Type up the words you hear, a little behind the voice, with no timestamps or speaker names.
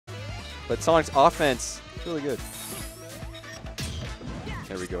But Sonic's offense is really good.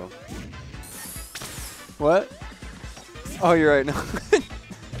 There we go. What? Oh, you're right. No.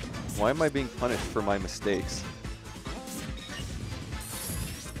 Why am I being punished for my mistakes?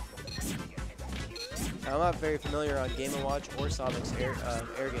 I'm not very familiar on Game & Watch or Sonic's air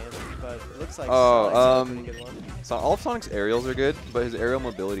game, but it looks like Oh, Sonic's a pretty good one. So all of Sonic's aerials are good, but his aerial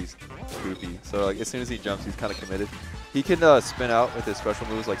mobility's goofy. So like as soon as he jumps, he's kind of committed. He can spin out with his special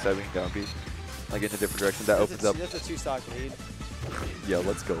moves like Seven Gumpy, like in a different direction. That opens up. That's a 2-stock lead. Yeah,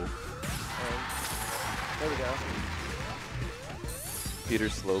 let's go. And there we go.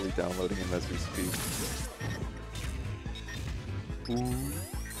 Peter's slowly downloading him as we speak. Ooh.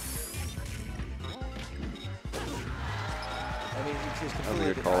 I mean, he was That was a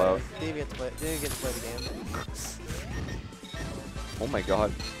completely good call out. Didn't even get to play the game. Oh my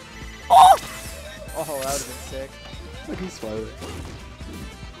god. Oh, that would have been sick. Look, he's smiling.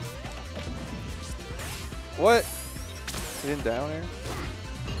 What? He didn't down air?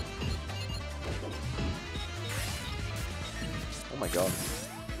 Oh my god.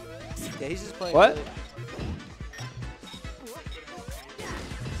 Yeah, he's just playing. What? Really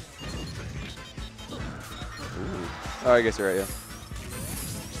Ooh. Oh, I guess you're right, yeah.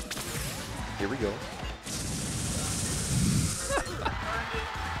 Here we go.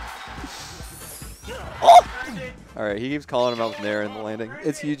 Alright, he keeps calling him out with Nair in the landing.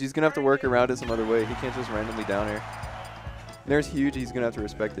 It's huge. He's going to have to work around it some other way. He can't just randomly down air. Nair's huge. He's going to have to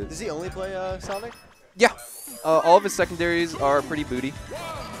respect it. Does he only play Sonic? Yeah. All of his secondaries are pretty booty.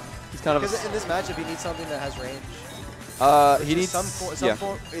 He's kind of Because in this matchup, he needs something that has range. he needs some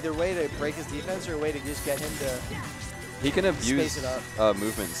form, either way to break his defense or a way to just get him to he can abuse space it up.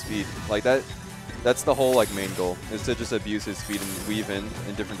 movement and speed. Like that's the whole like main goal, is to just abuse his speed and weave in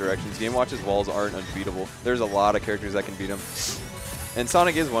different directions. Game Watch's walls aren't unbeatable. There's a lot of characters that can beat him. And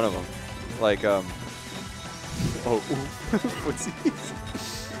Sonic is one of them. Like oh whoopsies.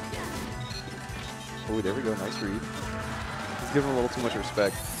 Oh, there we go, nice read. He's giving him a little too much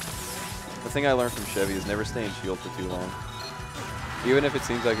respect. The thing I learned from Chevy is never stay in shield for too long. Even if it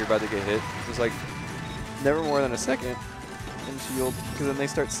seems like you're about to get hit, just like never more than a second in shield, because then they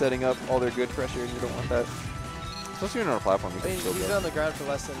start setting up all their good pressure and you don't want that. Especially when you're on a platform. I mean, he's been on the ground for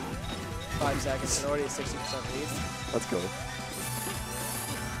less than 5 seconds and already a 60% lead. Let's go.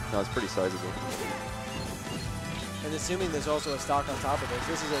 No, it's pretty sizable. And assuming there's also a stock on top of this,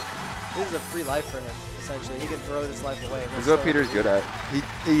 this is a free life for him, essentially. He can throw this life away. This is what Peter's good at.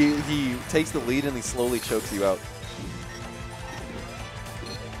 He takes the lead and he slowly chokes you out.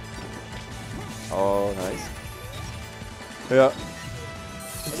 Oh, nice. Yeah.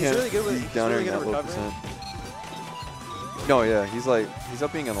 He's really good with down really air good at at low recovering. %. No, yeah, he's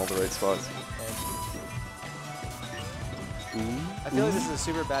up being in all the right spots. I feel like this is a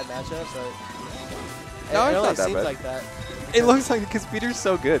super bad matchup, but No, it it's only not that seems bad. like that. It looks like because Peter's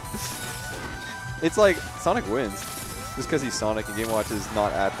so good. It's like Sonic wins just because he's Sonic and Game Watch is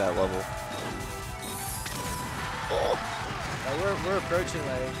not at that level. We're approaching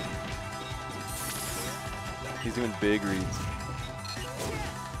like He's doing big reads.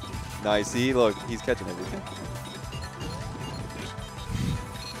 Nice. See, look, he's catching everything.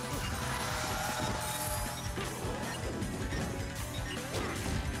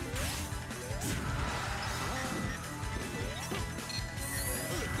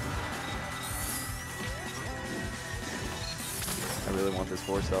 I really want this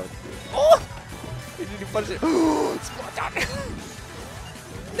 4-stock. Oh! Did you punish it? Oh, it's blocked out.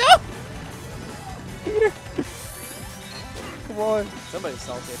 No! Peter! Come on. somebody's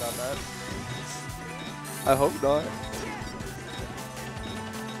salty about that. I hope not.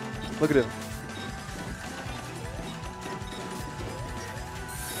 Look at him.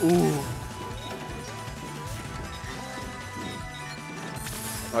 Ooh.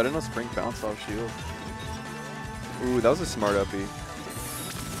 Oh, I didn't know Spring bounced off shield. Ooh, that was a smart uppie.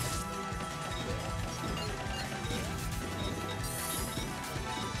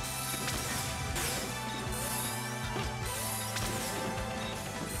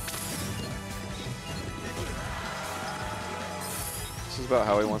 This is about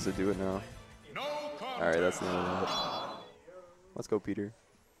how he wants to do it now. Alright, that's the end of that. Let's go, Peter.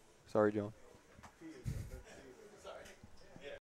 Sorry, John.